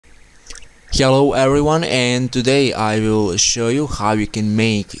Hello everyone, and today I will show you how you can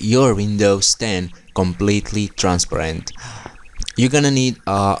make your Windows 10 completely transparent. You're gonna need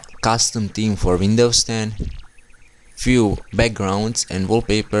a custom theme for Windows 10, few backgrounds and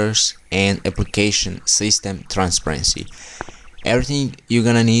wallpapers, and application system transparency. Everything you're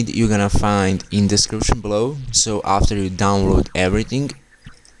gonna find in description below. So after you download everything,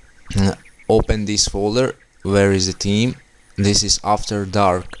 open this folder. Where is the theme? This is After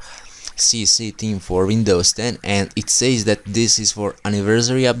Dark CC theme for Windows 10, and it says that this is for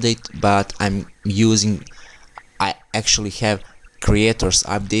anniversary update, but I actually have creators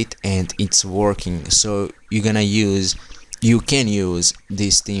update and it's working. So you can use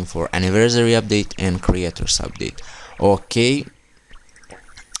this theme for anniversary update and creators update. Okay,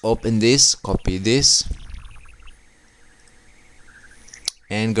 open this, copy this,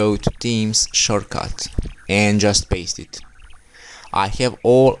 and go to themes shortcut and just paste it. I have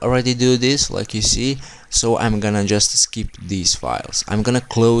already do this, like you see, so I'm gonna just skip these files. I'm gonna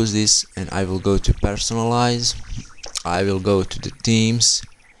close this and I will go to personalize. I will go to the themes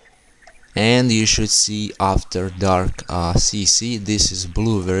and you should see After Dark CC. This is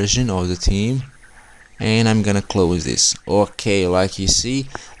blue version of the theme, and I'm gonna close this. Okay, like you see,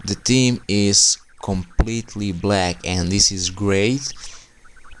 the theme is completely black and this is great.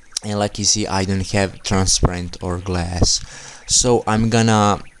 And like you see, I don't have transparent or glass. So I'm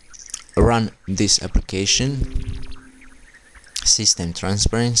gonna run this application system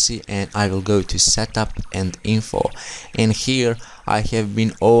transparency, and I will go to setup and info, and here I have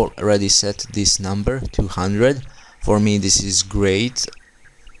been already set this number 200. For me this is great,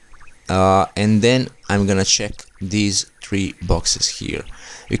 and then I'm gonna check these three boxes here.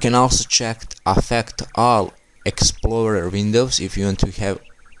 You can also check affect all Explorer windows if you want to have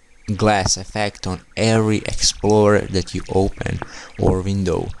glass effect on every Explorer that you open or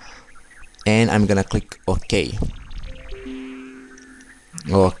window, and I'm gonna click OK.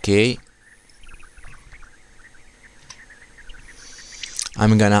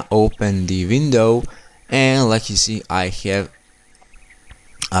 I'm gonna open the window, and like you see, I have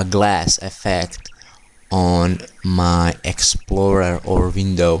a glass effect on my Explorer or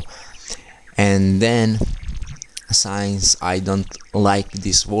window. And then, since I don't like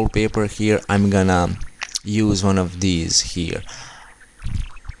this wallpaper here, I'm gonna use one of these here.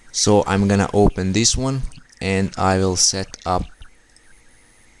 So I'm gonna open this one and I will set up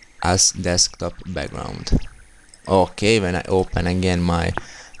as desktop background. Okay, when I open again my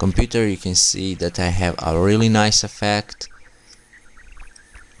computer, you can see that I have a really nice effect,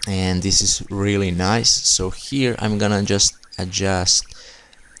 and this is really nice. So here I'm gonna just adjust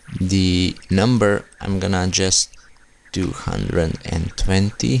the number. I'm gonna adjust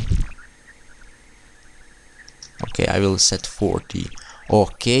 220. Okay, I will set 40.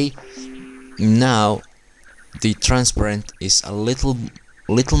 Okay, now the transparent is a little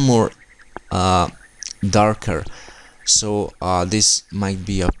more darker, so this might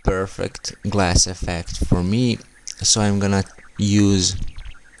be a perfect glass effect for me. So I'm gonna use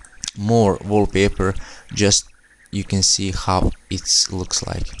more wallpaper, just you can see how it looks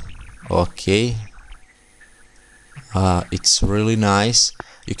like. Okay, it's really nice.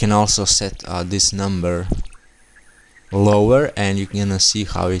 You can also set this number lower and you're gonna see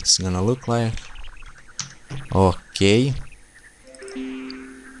how it's gonna look like. Okay,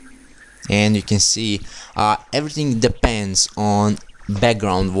 and you can see everything depends on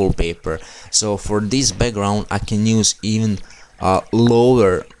background wallpaper. So for this background I can use even a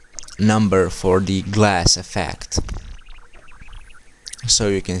lower number for the glass effect. So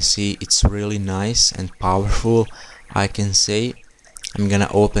you can see it's really nice and powerful, I can say. I'm gonna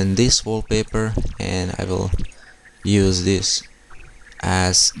open this wallpaper and I will use this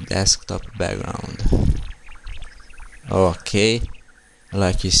as desktop background. Okay,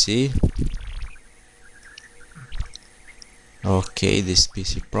 like you see. Okay, this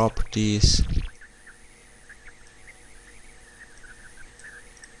PC properties.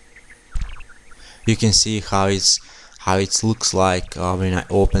 You can see how it looks like when I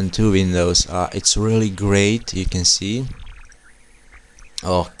open two windows. It's really great, you can see.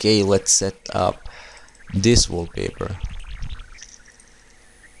 Okay, let's set up this wallpaper.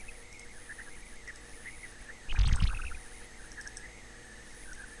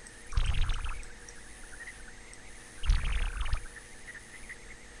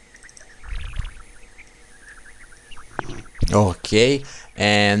 Okay,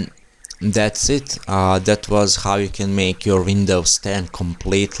 and that's it. That was how you can make your Windows 10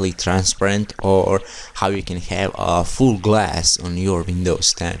 completely transparent, or how you can have a full glass on your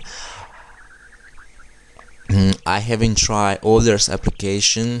Windows 10. I haven't tried others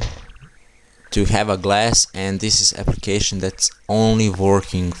application to have a glass, and this is application that's only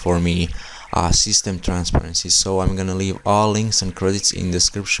working for me, system transparency. So I'm gonna leave all links and credits in the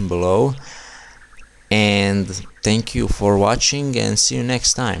description below, and thank you for watching and see you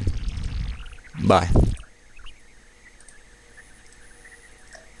next time. Bye.